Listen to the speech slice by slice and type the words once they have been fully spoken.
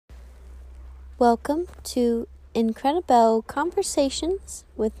Welcome to Incredible Conversations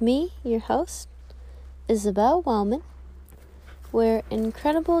with me, your host, Isabel Wellman, where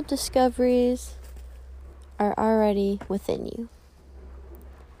incredible discoveries are already within you.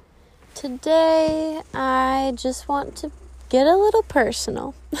 Today, I just want to get a little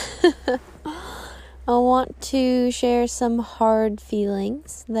personal. I want to share some hard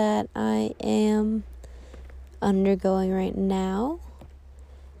feelings that I am undergoing right now,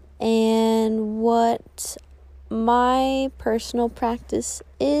 and what my personal practice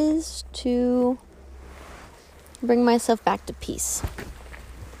is to bring myself back to peace.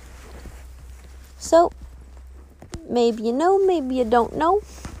 So, maybe you know, maybe you don't know,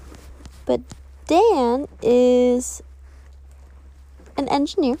 but Dan is an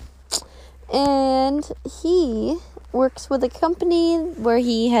engineer, and he works with a company where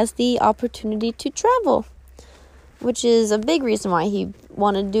he has the opportunity to travel, which is a big reason why he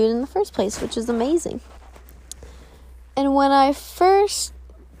wanted to do it in the first place, which is amazing. And when I first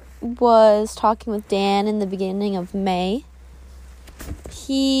was talking with Dan in the beginning of May,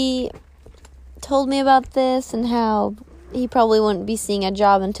 he told me about this and how he probably wouldn't be seeing a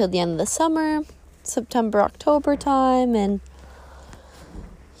job until the end of the summer, September, October time, and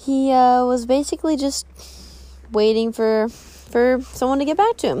he was basically just waiting for someone to get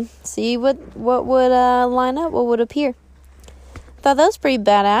back to him, see what would line up, what would appear. Thought that was pretty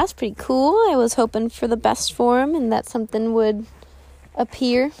badass, pretty cool. I was hoping for the best for him and that something would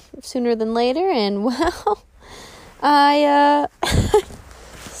appear sooner than later, and well, I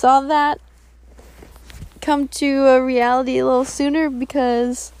saw that come to a reality a little sooner,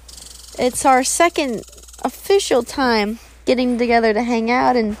 because it's our second official time getting together to hang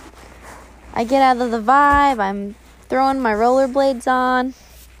out, and I get out of the vibe. I'm throwing my rollerblades on.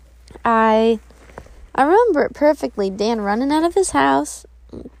 I remember it perfectly. Dan running out of his house,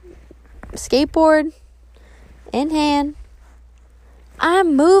 skateboard in hand.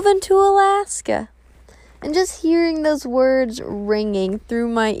 I'm moving to Alaska. And just hearing those words ringing through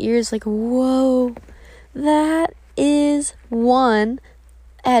my ears like, whoa, that is 1,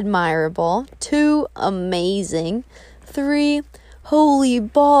 admirable, 2, amazing, 3, holy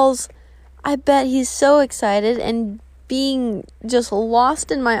balls, I bet he's so excited, and being just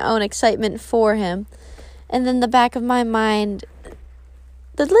lost in my own excitement for him. And then the back of my mind,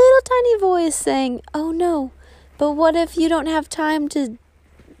 the little tiny voice saying, oh no, but what if you don't have time to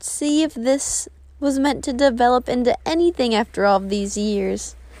see if this was meant to develop into anything after all of these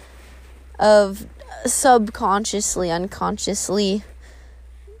years of subconsciously, unconsciously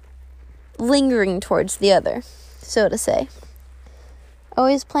lingering towards the other, so to say.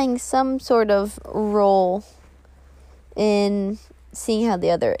 Always playing some sort of role in seeing how the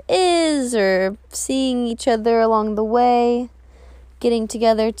other is, or seeing each other along the way, getting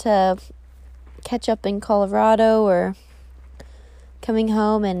together to catch up in Colorado, or coming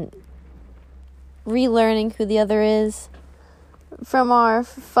home and relearning who the other is from our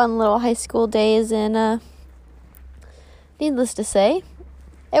fun little high school days. And needless to say,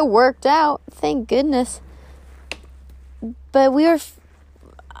 it worked out, thank goodness. But we were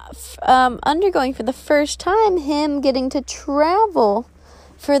undergoing for the first time him getting to travel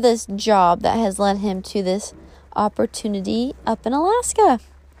for this job that has led him to this opportunity up in Alaska.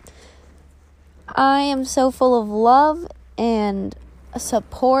 I am so full of love and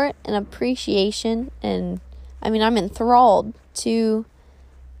support and appreciation, and I'm enthralled to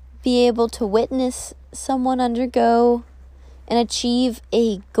be able to witness someone undergo and achieve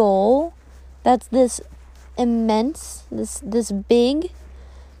a goal that's this immense, this big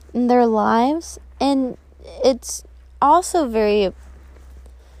in their lives. And it's also very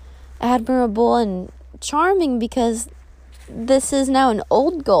admirable and charming, because this is now an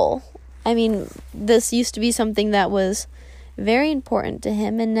old goal. This used to be something that was very important to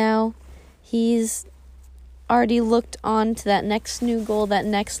him, and now he's already looked on to that next new goal, that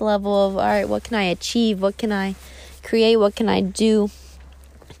next level of, all right, what can I achieve? What can I create? What can I do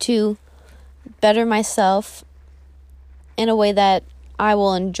to better myself in a way that I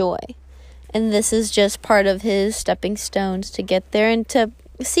will enjoy? And this is just part of his stepping stones to get there, and to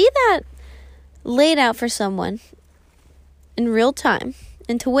see that laid out for someone in real time,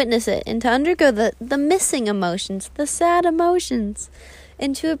 and to witness it, and to undergo the missing emotions, the sad emotions,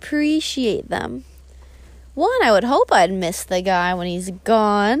 and to appreciate them. One, I would hope I'd miss the guy when he's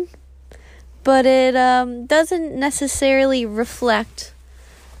gone, but it doesn't necessarily reflect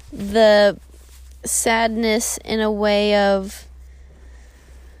the sadness in a way of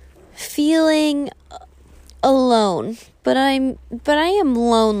feeling alone. But I am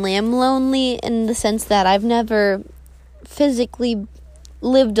lonely. I'm lonely in the sense that I've never physically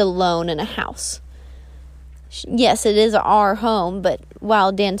lived alone in a house. Yes, it is our home, but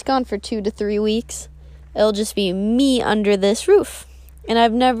while Dan's gone for 2 to 3 weeks, it'll just be me under this roof. And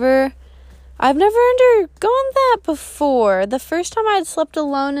I've never undergone that before. The first time I had slept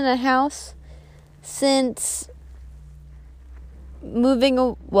alone in a house since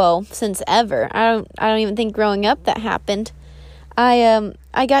since ever. I don't even think growing up that happened. I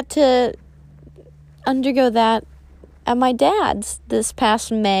got to undergo that at my dad's this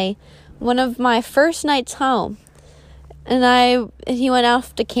past May, one of my first nights home. And he went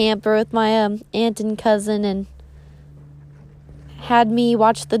off to camper with my aunt and cousin and had me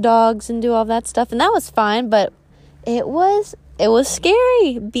watch the dogs and do all that stuff, and that was fine, but it was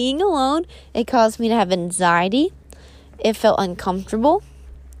scary being alone. It caused me to have anxiety. It felt uncomfortable.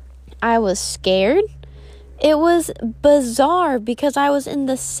 I was scared. It was bizarre because I was in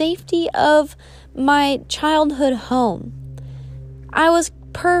the safety of my childhood home. I was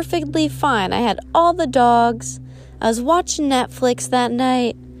perfectly fine. I had all the dogs. I was watching Netflix that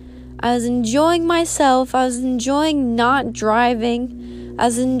night. I was enjoying myself. I was enjoying not driving. I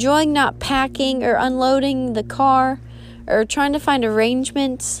was enjoying not packing or unloading the car or trying to find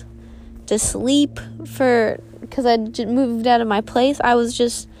arrangements to sleep because I moved out of my place. I was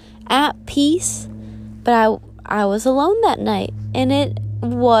just at peace, but I was alone that night, and it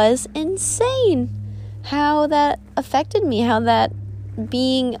was insane how that affected me, how that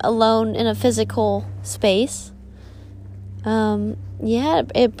being alone in a physical space,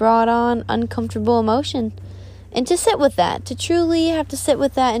 it brought on uncomfortable emotion. And to sit with that, to truly have to sit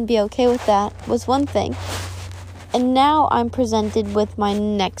with that and be okay with that was one thing. And now I'm presented with my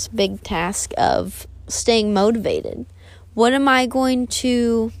next big task of staying motivated. What am I going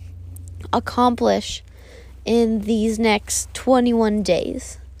to accomplish in these next 21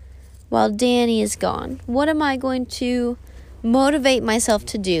 days while Danny is gone? What am I going to motivate myself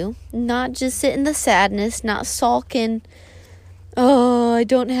to do? Not just sit in the sadness, not sulk in, oh, I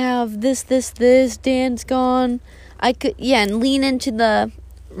don't have this, Dan's gone. And lean into the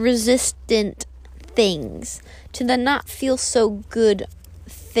resistant things, to the not feel so good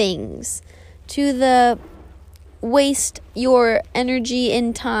things, to the waste your energy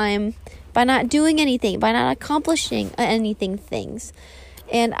and time by not doing anything, by not accomplishing anything things.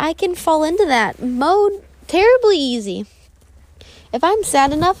 And I can fall into that mode terribly easy. If I'm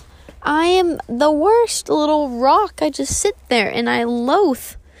sad enough, I am the worst little rock. I just sit there and I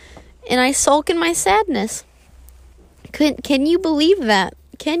loathe and I sulk in my sadness. Can you believe that?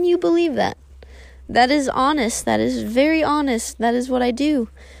 Can you believe that? That is honest. That is very honest. That is what I do.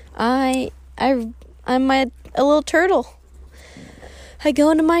 I'm a little turtle. I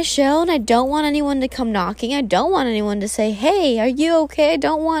go into my shell and I don't want anyone to come knocking. I don't want anyone to say, hey, are you okay? I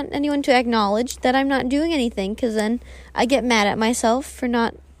don't want anyone to acknowledge that I'm not doing anything, because then I get mad at myself for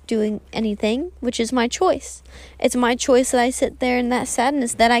not doing anything, which is my choice. It's my choice that I sit there in that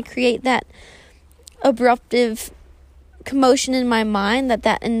sadness, that I create that abruptive commotion in my mind,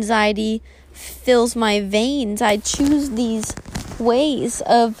 that anxiety fills my veins. I choose these ways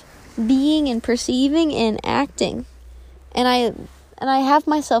of being and perceiving and acting. And I have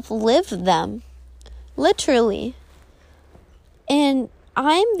myself live them, literally. And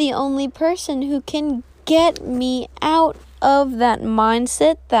I'm the only person who can get me out of that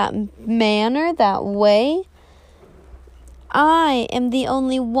mindset, that manner, that way. I am the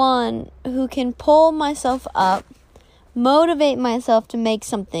only one who can pull myself up, motivate myself to make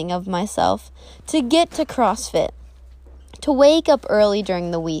something of myself, to get to CrossFit, to wake up early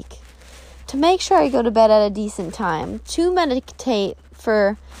during the week, to make sure I go to bed at a decent time, to meditate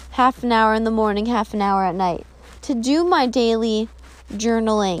for half an hour in the morning, half an hour at night, to do my daily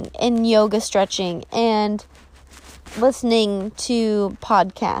journaling and yoga stretching and listening to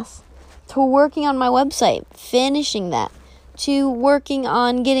podcasts, to working on my website, finishing that, to working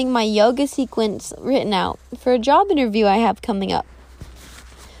on getting my yoga sequence written out for a job interview I have coming up,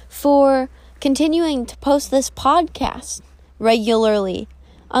 for continuing to post this podcast regularly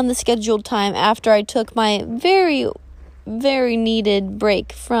on the scheduled time after I took my very, very needed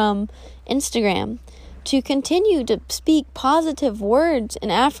break from Instagram, to continue to speak positive words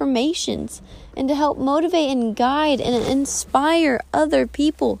and affirmations and to help motivate and guide and inspire other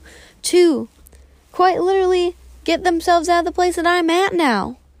people to quite literally get themselves out of the place that I'm at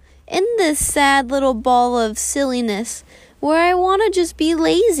now, in this sad little ball of silliness where I want to just be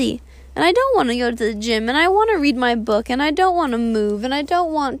lazy. And I don't want to go to the gym, and I want to read my book, and I don't want to move, and I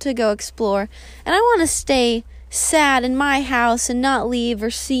don't want to go explore, and I want to stay sad in my house and not leave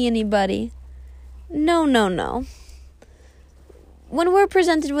or see anybody. No. When we're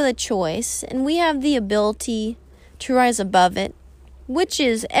presented with a choice, and we have the ability to rise above it,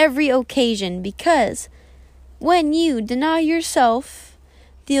 witches every occasion, because when you deny yourself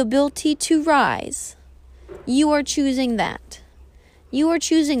the ability to rise, you are choosing that. You are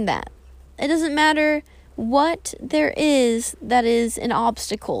choosing that. It doesn't matter what there is that is an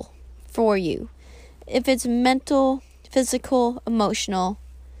obstacle for you. If it's mental, physical, emotional,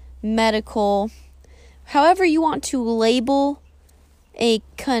 medical, however you want to label a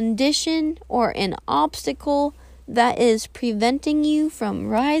condition or an obstacle that is preventing you from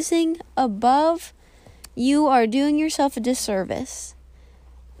rising above, you are doing yourself a disservice.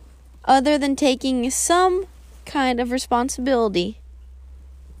 Other than taking some kind of responsibility.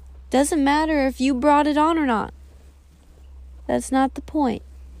 Doesn't matter if you brought it on or not. That's not the point.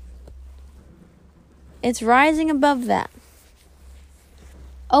 It's rising above that.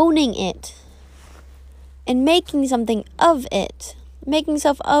 Owning it. And making something of it. Making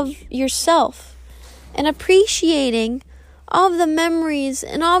stuff of yourself. And appreciating all of the memories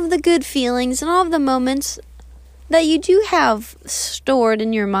and all of the good feelings and all of the moments that you do have stored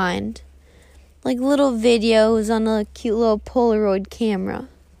in your mind. Like little videos on a cute little Polaroid camera.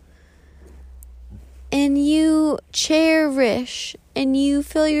 And you cherish and you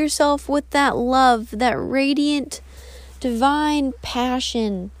fill yourself with that love, that radiant, divine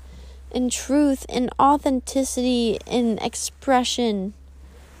passion and truth and authenticity and expression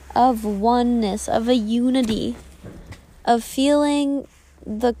of oneness, of a unity, of feeling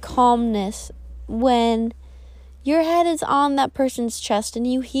the calmness when your head is on that person's chest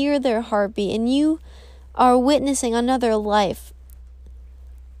and you hear their heartbeat and you are witnessing another life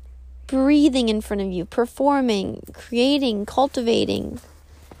breathing in front of you, performing, creating, cultivating,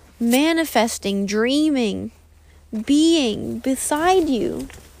 manifesting, dreaming, being beside you.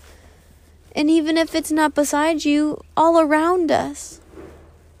 And even if it's not beside you, all around us.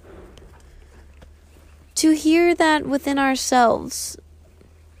 To hear that within ourselves,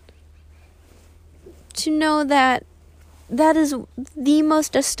 to know that that is the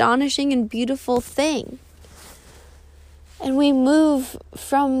most astonishing and beautiful thing. And we move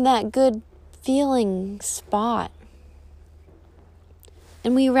from that good feeling spot.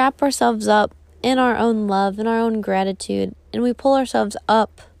 And we wrap ourselves up in our own love, in our own gratitude. And we pull ourselves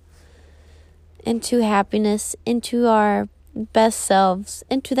up into happiness, into our best selves,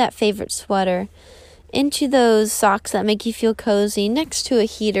 into that favorite sweater, into those socks that make you feel cozy, next to a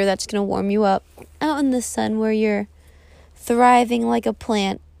heater that's going to warm you up, out in the sun where you're thriving like a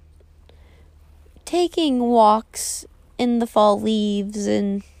plant, taking walks in the fall leaves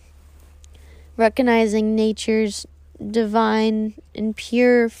and recognizing nature's divine and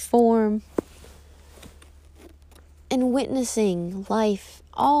pure form and witnessing life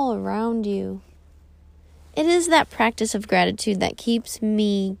all around you. It is that practice of gratitude that keeps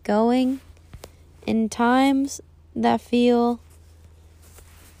me going in times that feel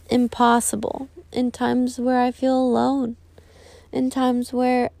impossible, in times where I feel alone, in times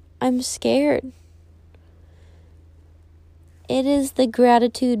where I'm scared. It is the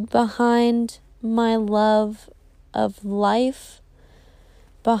gratitude behind my love of life,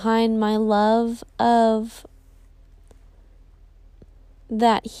 behind my love of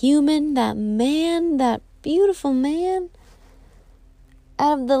that human, that man, that beautiful man,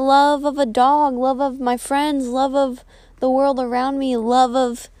 out of the love of a dog, love of my friends, love of the world around me, love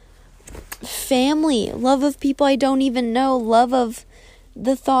of family, love of people I don't even know, love of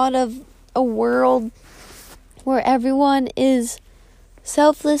the thought of a world where everyone is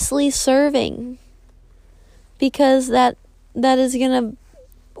selflessly serving, because that is going to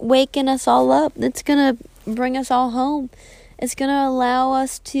waken us all up. It's going to bring us all home. It's going to allow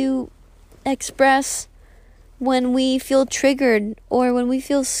us to express when we feel triggered or when we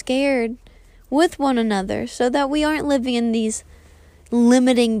feel scared with one another, so that we aren't living in these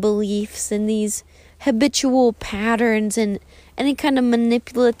limiting beliefs and these habitual patterns and any kind of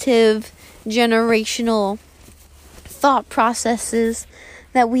manipulative generational thought processes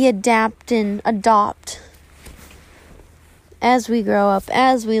that we adapt and adopt as we grow up,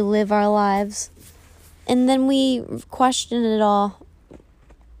 as we live our lives. And then we question it all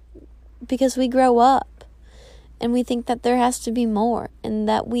because we grow up and we think that there has to be more and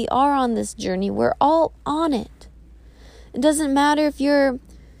that we are on this journey. We're all on it. It doesn't matter if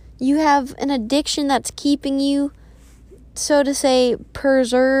you have an addiction that's keeping you, so to say,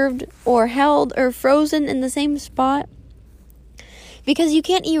 preserved or held or frozen in the same spot, because you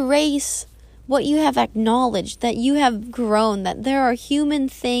can't erase what you have acknowledged, that you have grown, that there are human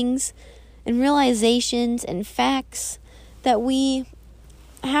things and realizations and facts that we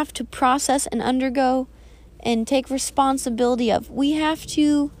have to process and undergo and take responsibility of. We have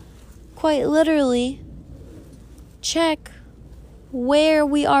to quite literally check where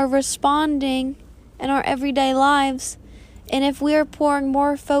we are responding in our everyday lives. And if we are pouring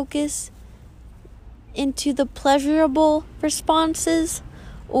more focus into the pleasurable responses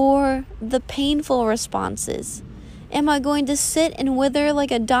or the painful responses, am I going to sit and wither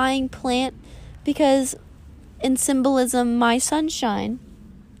like a dying plant because, in symbolism, my sunshine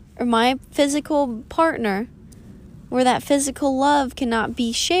or my physical partner, where that physical love cannot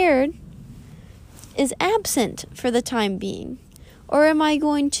be shared, is absent for the time being? Or am I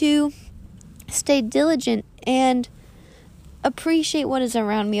going to stay diligent and appreciate what is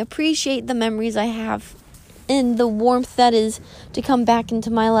around me, appreciate the memories I have and the warmth that is to come back into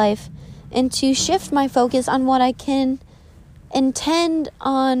my life, and to shift my focus on what I can intend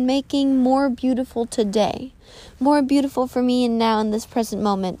on making more beautiful today, more beautiful for me and now in this present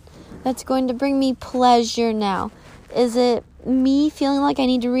moment, that's going to bring me pleasure now? Is it me feeling like I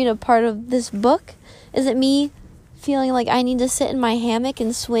need to read a part of this book? Is it me feeling like I need to sit in my hammock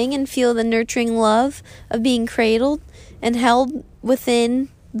and swing and feel the nurturing love of being cradled and held within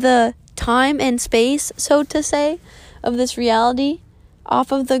the time and space, so to say, of this reality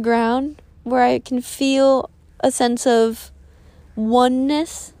off of the ground, where I can feel a sense of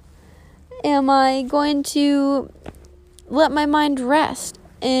oneness? Am I going to let my mind rest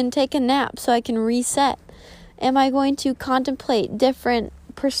and take a nap so I can reset? Am I going to contemplate different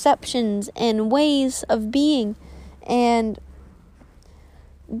perceptions and ways of being and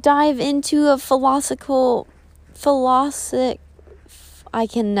dive into a I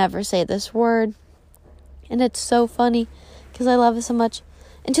can never say this word, and it's so funny because I love it so much,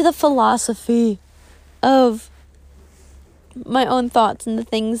 into the philosophy of my own thoughts and the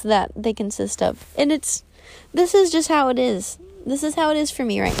things that they consist of. And this is just how it is. This is how it is for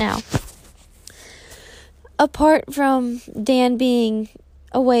me right now. Apart from Dan being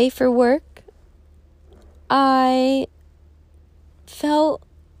away for work, I felt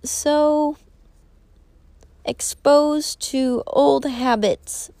so exposed to old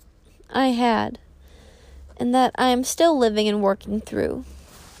habits I had and that I am still living and working through.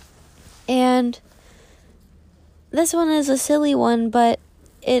 And this one is a silly one, but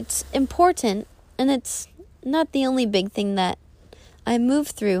it's important, and it's not the only big thing that I move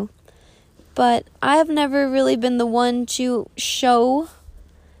through. But I've never really been the one to show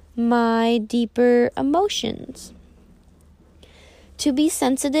my deeper emotions. To be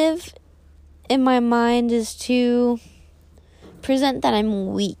sensitive in my mind is to present that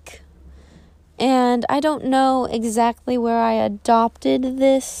I'm weak. And I don't know exactly where I adopted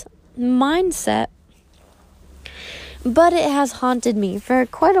this mindset, but it has haunted me for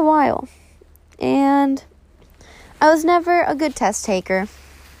quite a while. And I was never a good test taker.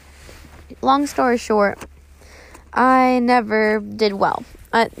 Long story short, I never did well.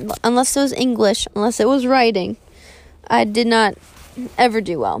 Unless it was English, unless it was writing, I did not ever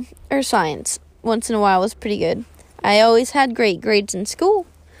do well. Or science. Once in a while was pretty good. I always had great grades in school,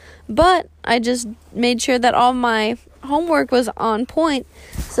 but I just made sure that all my homework was on point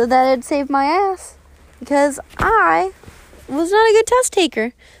so that it'd save my ass, because I was not a good test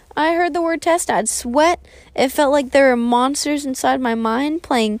taker. I heard the word test, I'd sweat. It felt like there were monsters inside my mind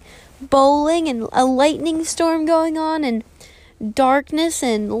playing bowling, and a lightning storm going on, and darkness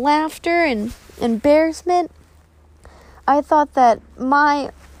and laughter and embarrassment. I thought that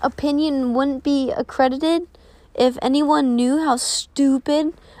my opinion wouldn't be accredited if anyone knew how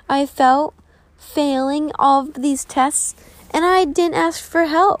stupid I felt failing all of these tests, and I didn't ask for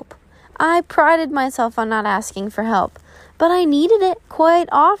help. I prided myself on not asking for help, but I needed it quite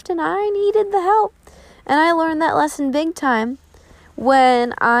often. I needed the help, and I learned that lesson big time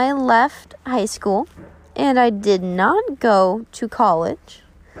when I left high school and I did not go to college.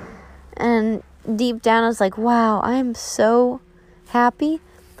 And deep down I was like, wow, I'm so happy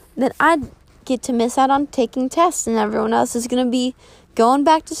that I get to miss out on taking tests, and everyone else is going to be going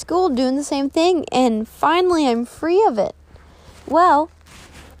back to school doing the same thing, and finally I'm free of it. Well,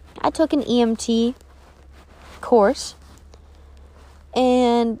 I took an EMT course,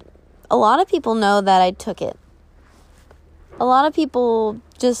 and a lot of people know that I took it. A lot of people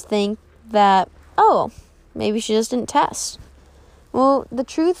just think that, oh, maybe she just didn't test. Well, the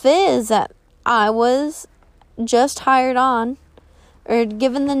truth is that I was just hired on, or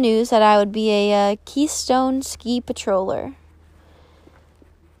given the news that I would be a Keystone ski patroller.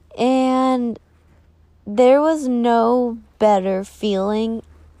 And there was no better feeling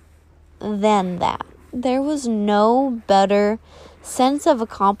than that. There was no better sense of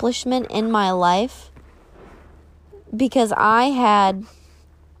accomplishment in my life, because I had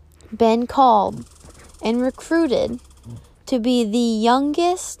been called and recruited to be the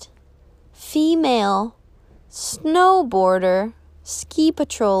youngest female snowboarder ski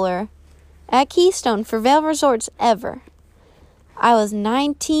patroller at Keystone for Vail Resorts ever. I was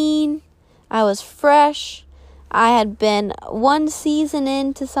 19. I was fresh. I had been one season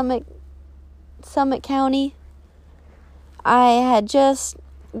into Summit County. I had just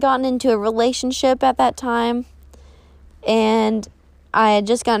gotten into a relationship at that time. And I had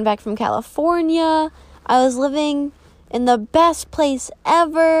just gotten back from California. I was living in the best place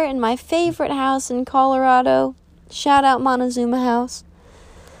ever in my favorite house in Colorado. Shout out Montezuma House.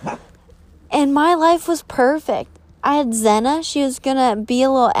 And my life was perfect. I had Zena. She was going to be a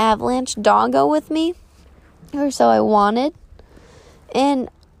little avalanche doggo with me. Or so I wanted. And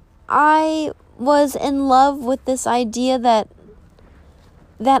I was in love with this idea that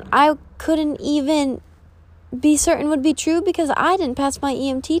I couldn't even be certain would be true because I didn't pass my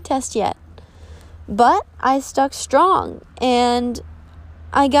EMT test yet. But I stuck strong. And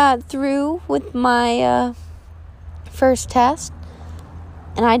I got through with my first test.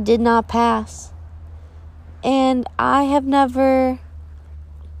 And I did not pass. And I've never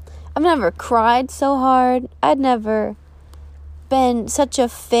cried so hard. I'd never been such a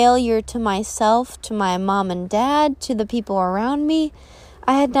failure to myself, to my mom and dad, to the people around me.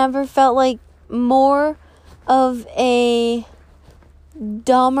 I had never felt like more of a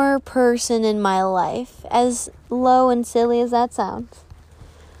dumber person in my life, as low and silly as that sounds.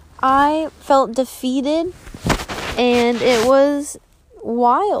 I felt defeated, and it was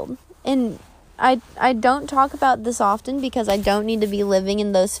wild. And I don't talk about this often because I don't need to be living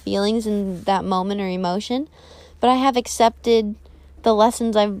in those feelings in that moment or emotion. But I have accepted the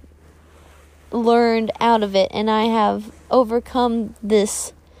lessons I've learned out of it. And I have overcome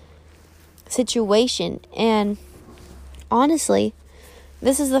this situation. And honestly,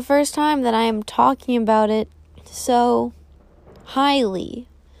 this is the first time that I am talking about it so highly.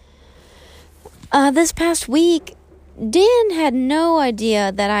 This past week, Dan had no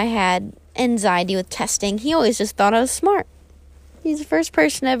idea that I had anxiety with testing. He always just thought I was smart. He's the first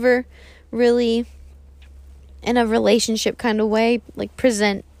person ever really in a relationship kind of way, like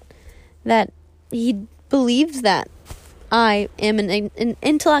present that he believes that I am an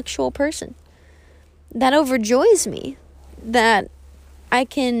intellectual person. That overjoys me. That I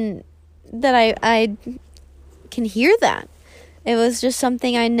can hear that. It was just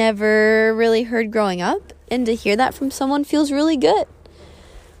something I never really heard growing up, and to hear that from someone feels really good.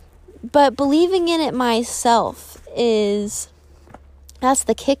 But believing in it myself that's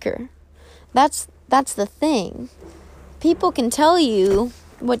the kicker. That's the thing. People can tell you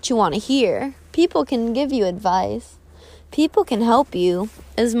what you want to hear. People can give you advice. People can help you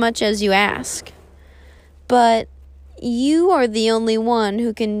as much as you ask. But you are the only one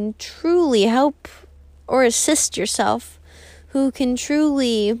who can truly help or assist yourself, who can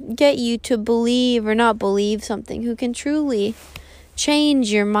truly get you to believe or not believe something, who can truly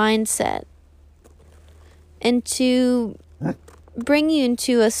change your mindset and to bring you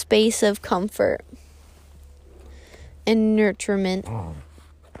into a space of comfort and nurturement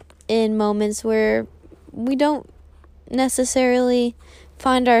in moments where we don't necessarily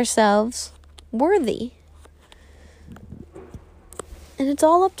find ourselves worthy. And it's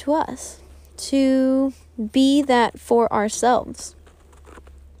all up to us to be that for ourselves.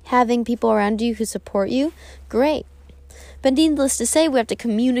 Having people around you who support you, great. But needless to say, we have to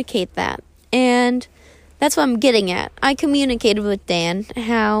communicate that. And that's what I'm getting at. I communicated with Dan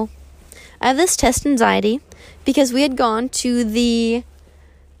how I have this test anxiety because we had gone to the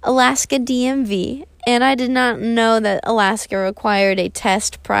Alaska DMV. And I did not know that Alaska required a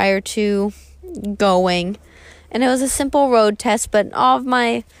test prior to going. And it was a simple road test, but all of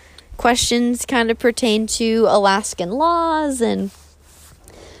my questions kind of pertain to Alaskan laws and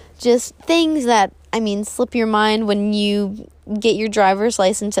just things that, slip your mind when you get your driver's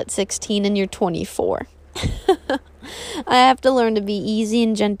license at 16 and you're 24. I have to learn to be easy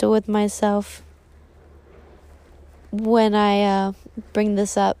and gentle with myself when I bring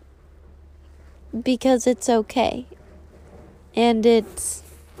this up, because it's okay. And it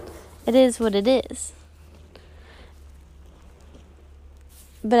is what it is.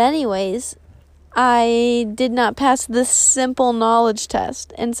 But anyways, I did not pass this simple knowledge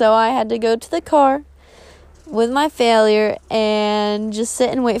test. And so I had to go to the car with my failure and just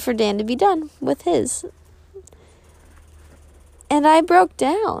sit and wait for Dan to be done with his. And I broke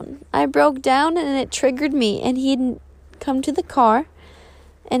down. And it triggered me. And he'd come to the car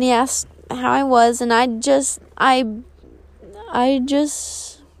and he asked how I was. And I just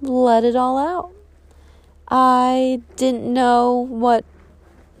let it all out. I didn't know what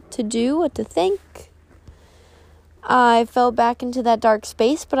to do, what to think. I fell back into that dark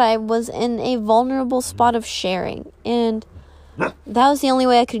space, but I was in a vulnerable spot of sharing. And that was the only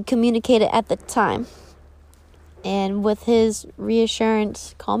way I could communicate it at the time. And with his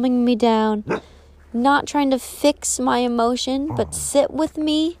reassurance, calming me down, not trying to fix my emotion, but sit with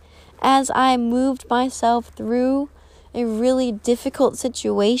me as I moved myself through a really difficult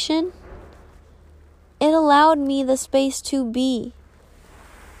situation, it allowed me the space to be.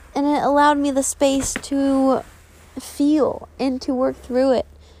 And it allowed me the space to feel and to work through it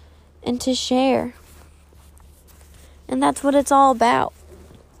and to share. And that's what it's all about,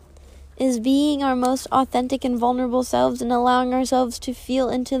 is being our most authentic and vulnerable selves and allowing ourselves to feel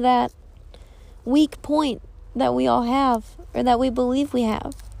into that weak point that we all have, or that we believe we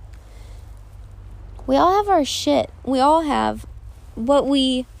have. We all have our shit. We all have what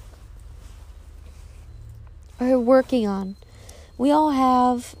we are working on. We all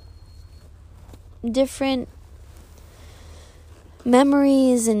have different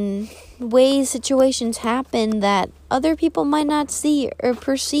memories and ways situations happen that other people might not see or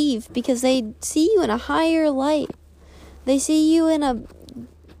perceive, because they see you in a higher light. They see you in a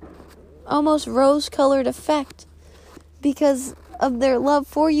almost rose-colored effect because of their love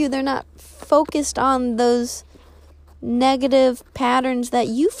for you. They're not focused on those negative patterns that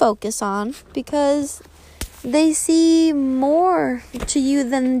you focus on, because they see more to you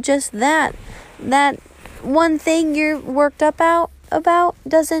than just that. That one thing you're worked up about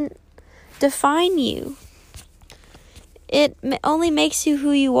doesn't define you. It only makes you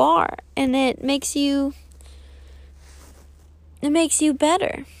who you are, and it makes you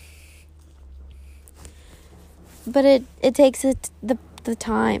better. But it takes the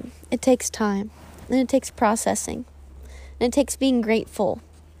time. It takes time. And it takes processing. And it takes being grateful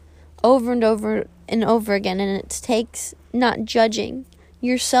over and over and over again. And it takes not judging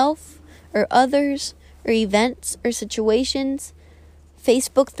yourself or others or events or situations,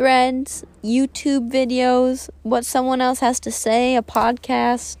 Facebook threads, YouTube videos, what someone else has to say, a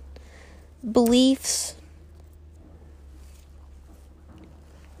podcast, beliefs.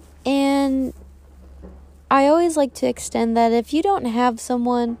 And I always like to extend that if you don't have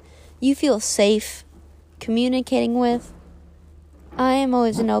someone you feel safe communicating with, I am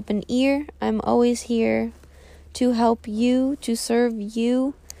always an open ear. I'm always here to help you, to serve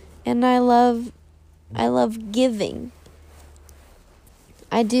you, and I love giving.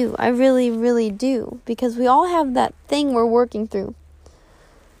 I do. I really, really do, because we all have that thing we're working through.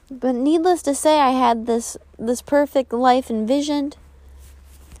 But needless to say, I had this perfect life envisioned,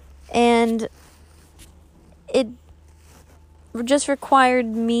 and it just required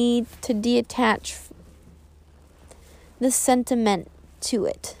me to detach the sentiment to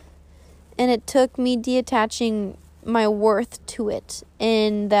it. And it took me detaching my worth to it,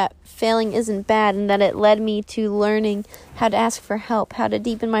 and that failing isn't bad, and that it led me to learning how to ask for help, how to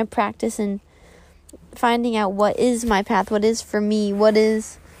deepen my practice, and finding out what is my path, what is for me, what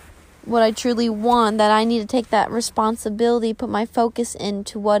I truly want, that I need to take that responsibility, put my focus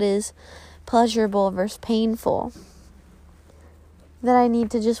into what is pleasurable versus painful, that I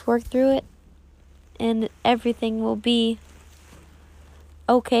need to just work through it, and everything will be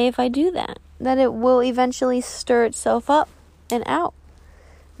okay if I do that. That it will eventually stir itself up and out.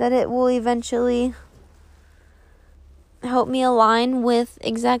 That it will eventually help me align with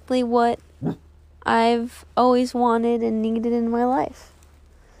exactly what I've always wanted and needed in my life.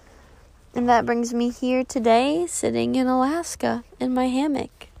 And that brings me here today, sitting in Alaska in my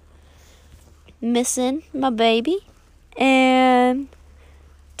hammock, missing my baby, and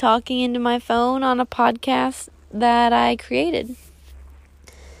talking into my phone on a podcast that I created.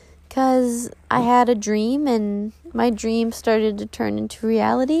 Because I had a dream, and my dream started to turn into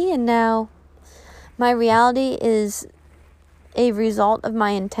reality, and now my reality is a result of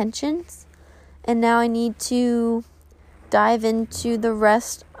my intentions, and now I need to dive into the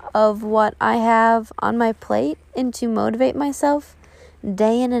rest of what I have on my plate and to motivate myself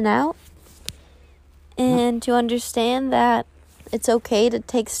day in and out, and to understand that it's okay to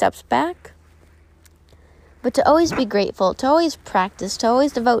take steps back, but to always be grateful, to always practice, to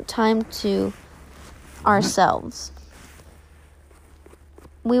always devote time to ourselves.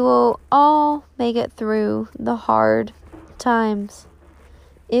 We will all make it through the hard times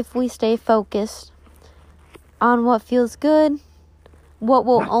if we stay focused on what feels good, what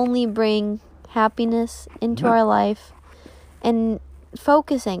will only bring happiness into our life, and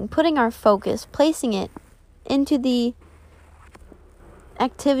putting our focus, placing it into the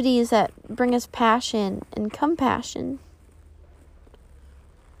activities that bring us passion and compassion.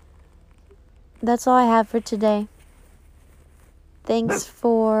 That's all I have for today. Thanks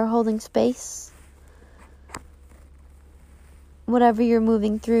for holding space. Whatever you're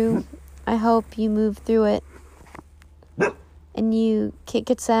moving through, I hope you move through it and you kick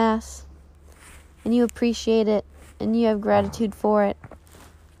its ass, and you appreciate it, and you have gratitude for it,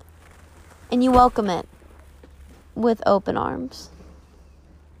 and you welcome it with open arms.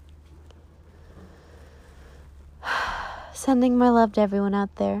 Sending my love to everyone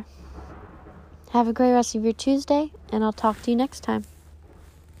out there. Have a great rest of your Tuesday, and I'll talk to you next time.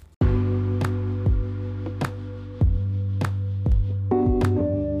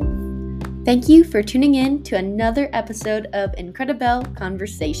 Thank you for tuning in to another episode of Incredible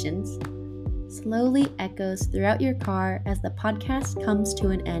Conversations. Slowly echoes throughout your car as the podcast comes to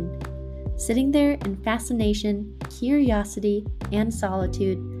an end. Sitting there in fascination, curiosity, and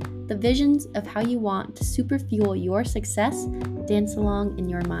solitude, the visions of how you want to superfuel your success dance along in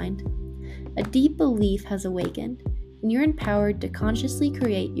your mind. A deep belief has awakened, and you're empowered to consciously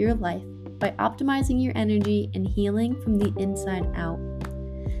create your life by optimizing your energy and healing from the inside out.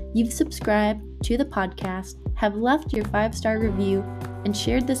 You've subscribed to the podcast, have left your 5-star review, and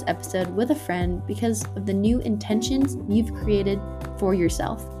shared this episode with a friend because of the new intentions you've created for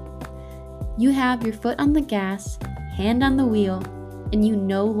yourself. You have your foot on the gas, hand on the wheel, and you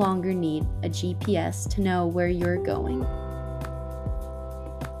no longer need a GPS to know where you're going.